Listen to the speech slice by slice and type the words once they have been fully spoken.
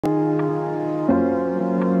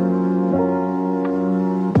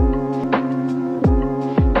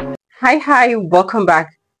Hi, welcome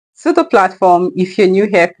back to the platform. If you're new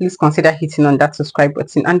here, please consider hitting on that subscribe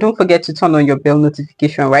button and don't forget to turn on your bell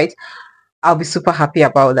notification, right? I'll be super happy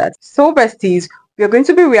about that. So, besties, we're going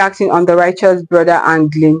to be reacting on the Righteous Brother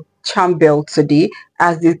and Glen Campbell today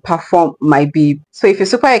as they perform My Babe. So, if you're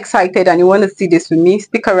super excited and you want to see this with me,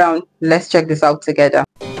 stick around. Let's check this out together.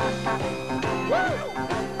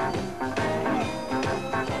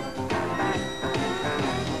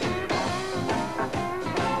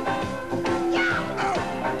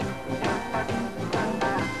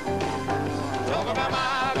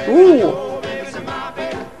 Ooh.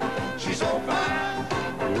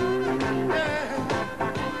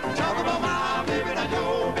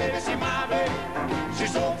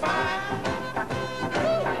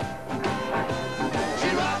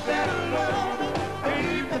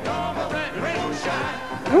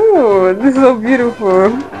 Ooh, this is so beautiful.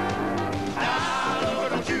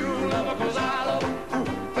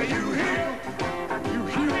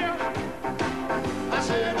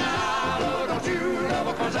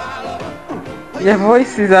 Their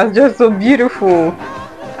voices are just so beautiful.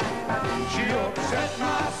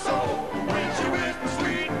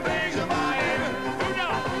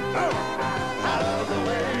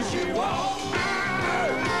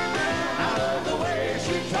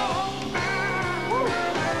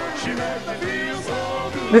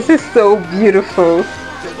 This is so beautiful.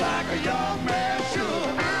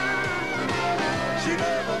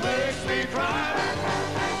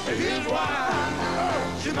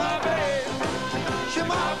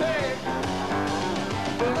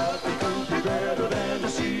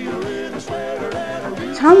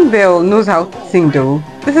 Campbell knows how to sing though.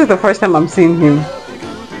 This is the first time I'm seeing him.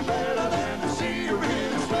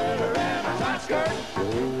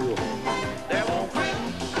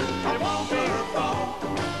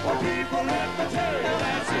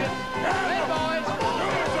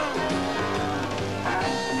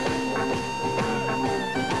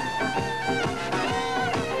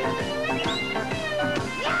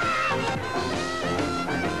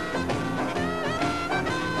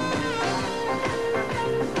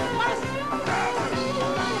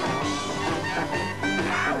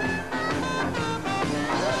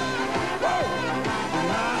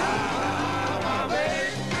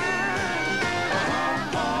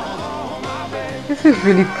 This is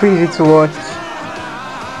really pretty to watch.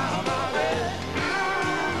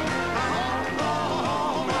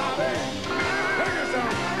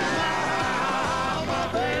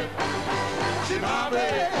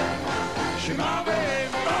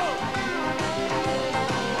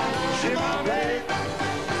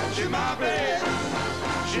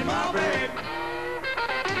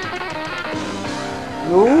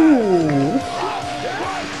 Ooh.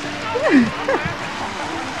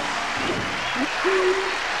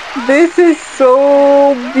 This is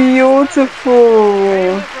so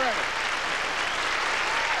beautiful.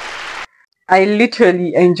 I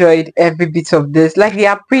literally enjoyed every bit of this. Like, they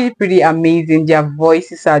are pretty amazing. Their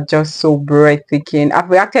voices are just so breathtaking. I've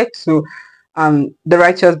reacted to The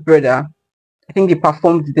Righteous Brother. I think they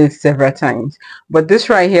performed this several times. But this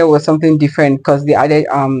right here was something different because they added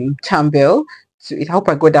Campbell to it. I hope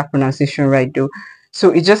I got that pronunciation right though.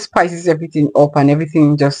 So it just spices everything up and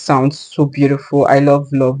everything just sounds so beautiful. I love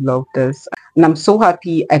this. And I'm so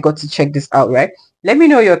happy I got to check this out, right? Let me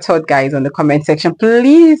know your thought, guys, on the comment section.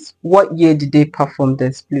 Please, what year did they perform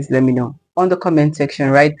this? Please let me know on the comment section,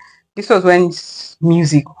 right? This was when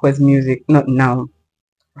music was music, not now,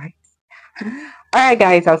 right? All right,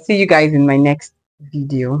 guys, I'll see you guys in my next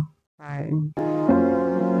video. Bye.